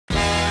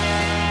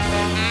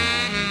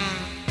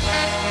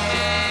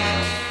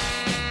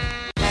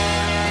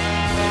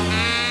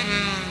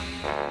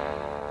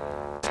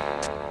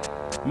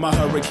My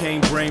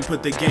hurricane brain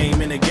put the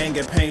game in a gang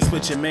of pain,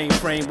 switching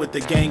mainframe with the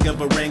gang of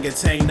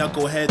orangutan.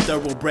 Knucklehead,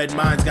 thoroughbred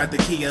minds got the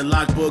key and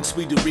lock books.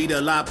 We do read a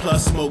lot,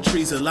 plus smoke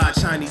trees a lot.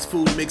 Chinese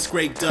food mixed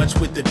grape Dutch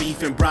with the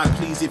beef and brock.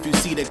 Please, if you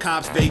see the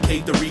cops,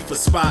 vacate the reefer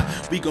spot.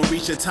 We gon'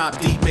 reach the top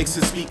deep, makes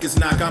the speakers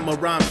knock. I'm a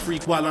rhyme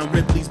freak while I'm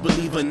Ripley's,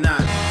 believe or not.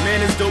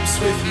 Man is dope,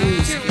 swift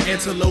moves,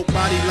 antelope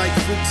body like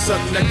fruit.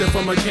 Suck nectar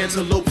from a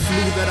cantaloupe.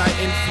 Flu that I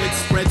inflict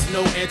spreads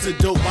no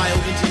antidote.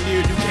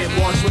 Bioengineered, you can't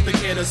wash with a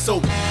can of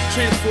soap.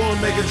 Transform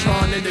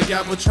Megatron into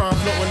Galvatron,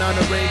 floating on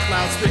a rain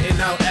cloud,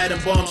 spitting out atom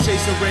bombs,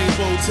 chasing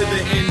rainbow to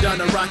the end on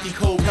a rocky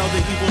cold. Held the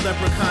evil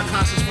leprechaun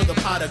hostage for the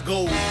pot of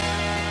gold.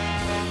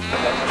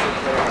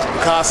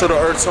 P.CASSO, the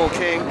Earth Tone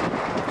King.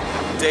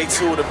 Day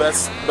 2 of the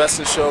best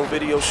in show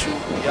video shoot.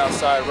 We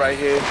outside right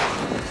here,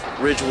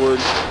 Ridgewood.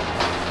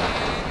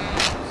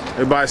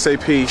 Everybody say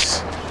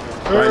peace.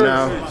 Right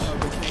now,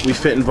 we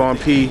fitting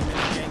VonPea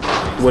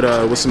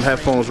with some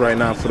headphones right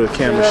now for the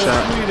camera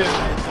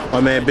shot. My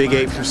man Big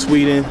 8 from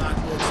Sweden,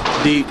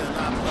 Deep,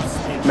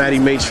 Maddie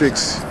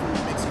Matrix,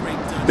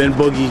 Ben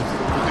Boogie,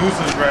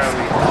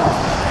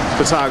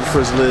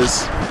 photographers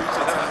Liz.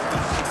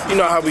 You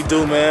know how we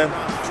do, man.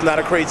 It's not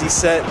a crazy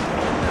set.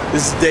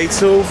 This is day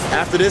 2.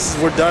 After this,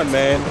 we're done,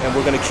 man, and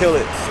we're gonna kill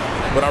it.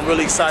 But I'm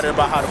really excited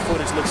about how the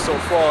footage looks so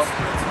far.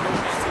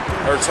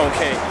 Earth Tone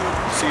King.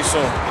 See you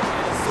soon.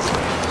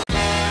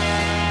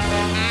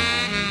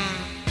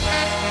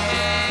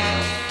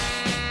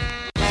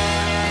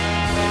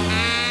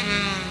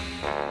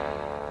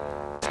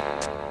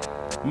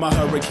 My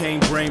hurricane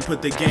brain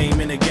put the game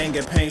in a gang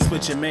of pain,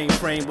 switching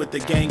mainframe with the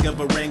gang of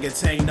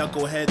orangutan.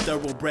 Knucklehead,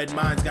 thoroughbred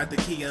minds got the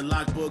key and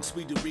lock books.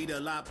 We do read a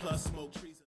lot, plus smoke trees.